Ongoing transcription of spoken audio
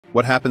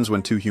What happens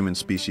when two human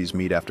species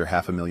meet after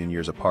 500,000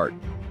 years apart?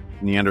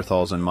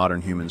 Neanderthals and modern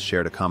humans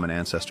shared a common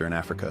ancestor in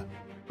Africa,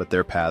 but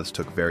their paths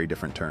took very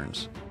different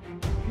turns.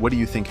 What do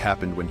you think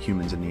happened when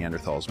humans and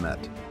Neanderthals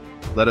met?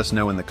 Let us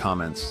know in the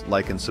comments,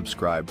 like and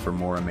subscribe for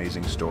more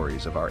amazing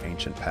stories of our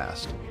ancient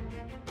past.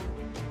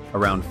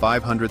 Around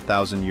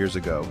 500,000 years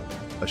ago,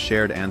 a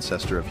shared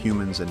ancestor of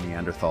humans and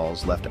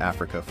Neanderthals left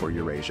Africa for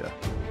Eurasia.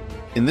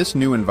 In this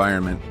new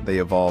environment, they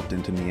evolved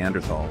into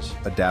Neanderthals,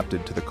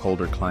 adapted to the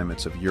colder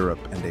climates of Europe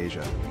and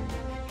Asia.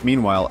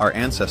 Meanwhile, our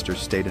ancestors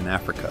stayed in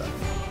Africa,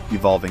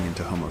 evolving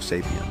into Homo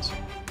sapiens.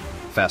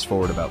 Fast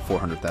forward about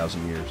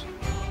 400,000 years.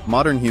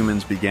 Modern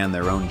humans began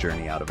their own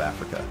journey out of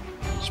Africa,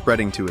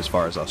 spreading to as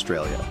far as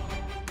Australia.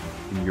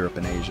 In Europe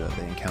and Asia,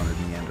 they encountered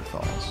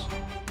Neanderthals.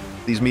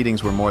 These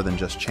meetings were more than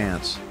just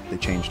chance, they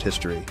changed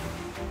history.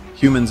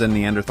 Humans and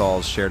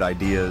Neanderthals shared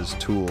ideas,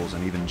 tools,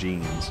 and even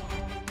genes.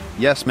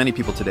 Yes, many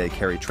people today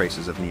carry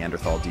traces of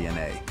Neanderthal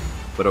DNA,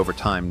 but over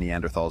time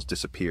Neanderthals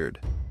disappeared,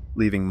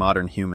 leaving modern humans